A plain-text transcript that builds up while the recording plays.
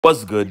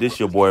What's good? This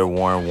your boy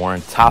Warren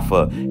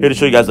Taffa, here to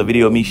show you guys a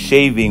video of me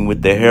shaving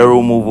with the hair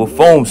removal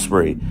foam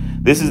spray.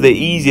 This is the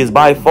easiest,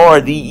 by far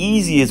the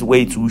easiest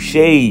way to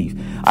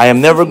shave. I am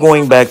never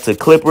going back to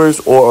clippers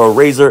or a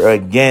razor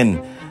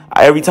again.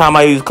 Every time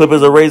I use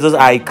clippers or razors,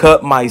 I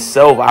cut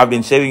myself. I've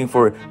been shaving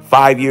for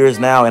 5 years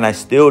now, and I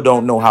still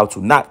don't know how to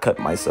not cut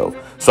myself.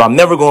 So I'm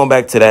never going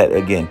back to that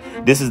again.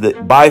 This is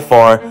by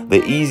far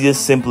the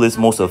easiest, simplest,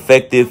 most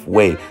effective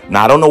way.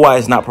 Now, I don't know why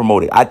it's not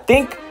promoted. I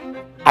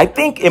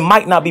think it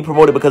might not be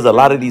promoted because a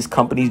lot of these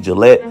companies,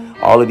 Gillette,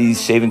 all of these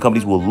shaving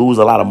companies will lose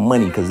a lot of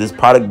money because this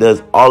product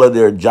does all of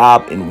their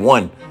job in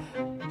one.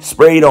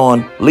 Spray it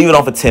on, leave it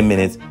on for 10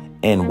 minutes,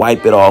 and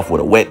wipe it off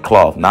with a wet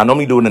cloth. Now, I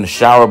normally do it in the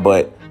shower,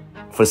 but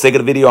for the sake of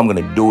the video, I'm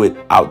going to do it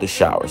out the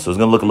shower. So it's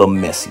going to look a little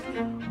messy.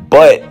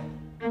 But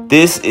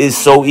this is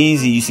so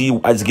easy. You see,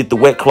 I just get the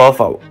wet cloth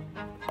out.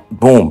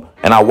 Boom.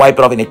 And I wipe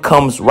it off and it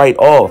comes right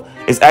off.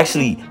 It's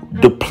actually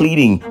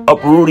depleting,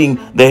 uprooting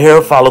the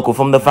hair follicle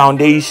from the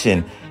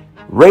foundation.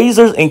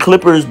 Razors and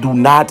clippers do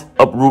not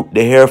uproot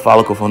the hair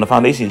follicle from the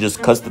foundation. It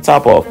just cuts the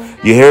top off.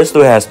 Your hair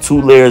still has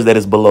two layers that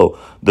is below,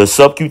 the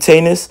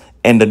subcutaneous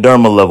and the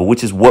dermal level,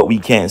 which is what we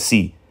can't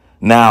see.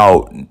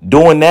 Now,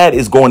 doing that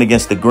is going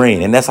against the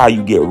grain, and that's how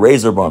you get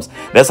razor bumps.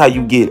 That's how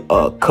you get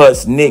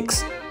cuts,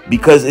 nicks,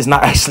 because it's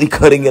not actually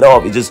cutting it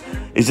off.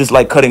 It's just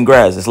like cutting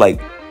grass. It's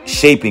like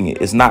shaping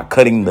it. It's not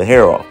cutting the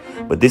hair off,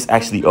 but this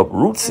actually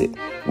uproots it,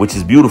 which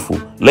is beautiful.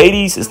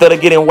 Ladies, instead of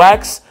getting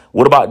wax,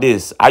 what about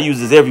this? I use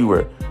this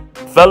everywhere.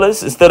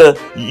 Fellas, instead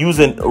of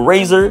using a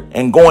razor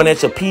and going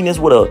at your penis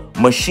with a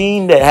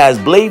machine that has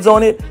blades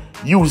on it,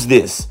 use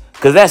this,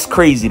 because that's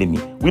crazy to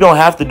me. We don't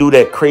have to do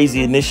that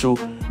crazy initial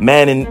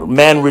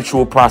man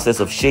ritual process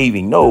of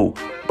shaving. No,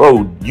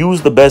 bro,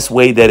 use the best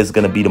way that is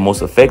going to be the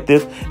most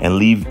effective and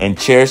leave and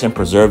cherish and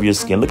preserve your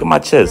skin. Look at my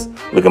chest.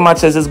 Look at my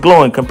chest. It's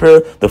glowing.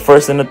 Compare the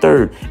first and the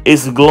third.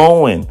 It's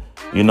glowing,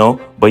 you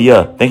know. But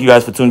yeah, thank you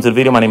guys for tuning to the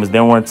video. My name is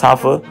Warren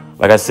Taffa.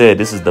 Like I said,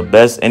 this is the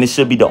best, and it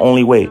should be the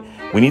only way.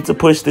 We need to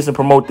push this and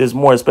promote this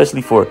more,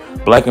 especially for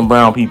black and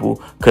brown people,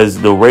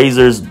 because the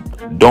razors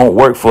don't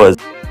work for us.